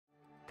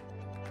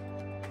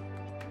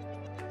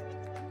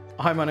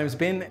Hi, my name is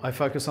Ben. I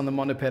focus on the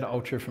Mondopad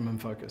Ultra from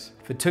Infocus.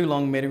 For too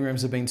long, meeting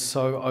rooms have been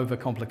so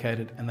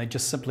overcomplicated and they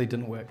just simply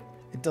didn't work.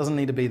 It doesn't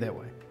need to be that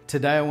way.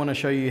 Today I want to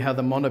show you how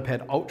the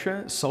Mondopad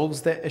Ultra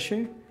solves that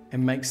issue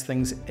and makes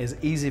things as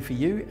easy for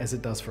you as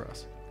it does for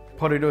us.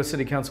 Porirua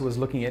City Council was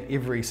looking at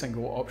every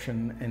single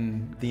option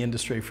in the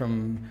industry,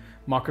 from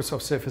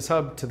Microsoft Surface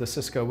Hub to the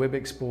Cisco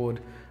WebEx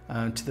board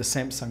to the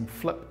Samsung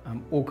Flip,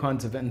 all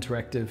kinds of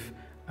interactive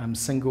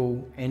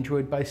single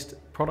Android-based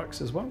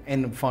products as well,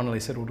 and finally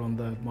settled on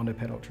the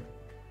Mondopad Ultra.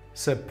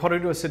 So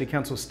Porirua City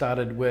Council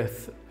started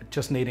with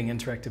just needing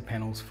interactive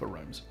panels for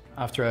rooms.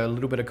 After a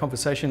little bit of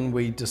conversation,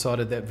 we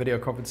decided that video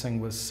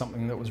conferencing was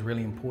something that was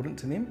really important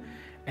to them,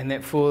 and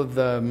that for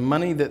the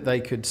money that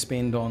they could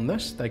spend on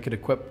this, they could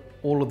equip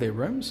all of their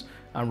rooms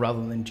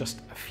rather than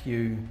just a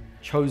few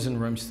chosen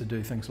rooms to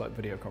do things like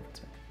video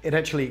conferencing. It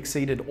actually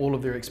exceeded all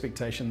of their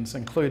expectations,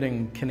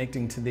 including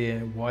connecting to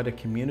their wider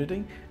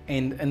community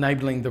and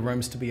enabling the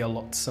rooms to be a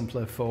lot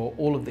simpler for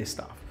all of their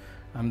staff.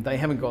 They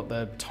haven't got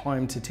the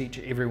time to teach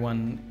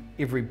everyone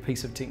every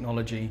piece of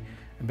technology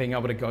and being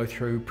able to go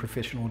through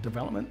professional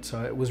development.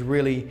 So it was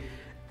really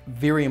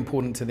very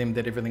important to them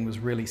that everything was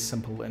really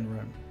simple in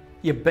room.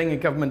 Yeah, being a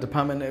government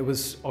department, it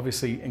was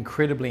obviously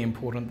incredibly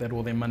important that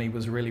all their money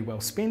was really well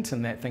spent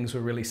and that things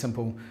were really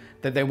simple,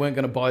 that they weren't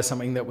going to buy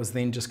something that was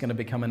then just going to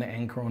become an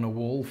anchor on a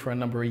wall for a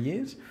number of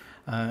years.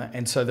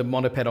 And so the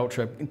Mondopad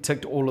Ultra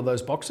ticked all of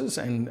those boxes,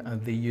 and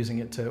they're using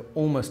it to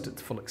almost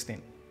its full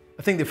extent.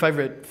 I think their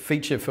favourite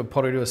feature for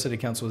Porirua City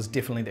Council is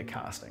definitely their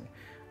casting.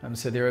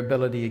 So their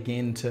ability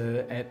again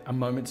to, at a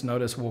moment's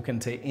notice, walk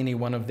into any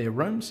one of their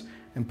rooms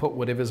and put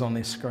whatever's on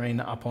their screen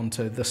up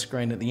onto this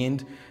screen at the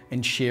end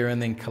and share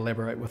and then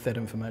collaborate with that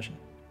information.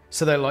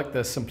 So they like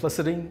the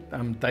simplicity,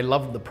 they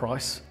love the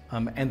price,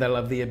 and they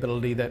love the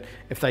ability that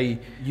if they're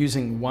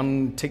using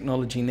one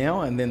technology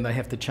now and then they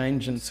have to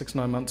change in 6,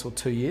 9 months or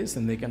 2 years,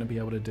 then they're going to be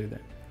able to do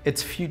that.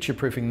 It's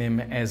future-proofing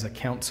them as a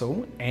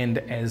council and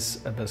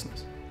as a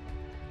business.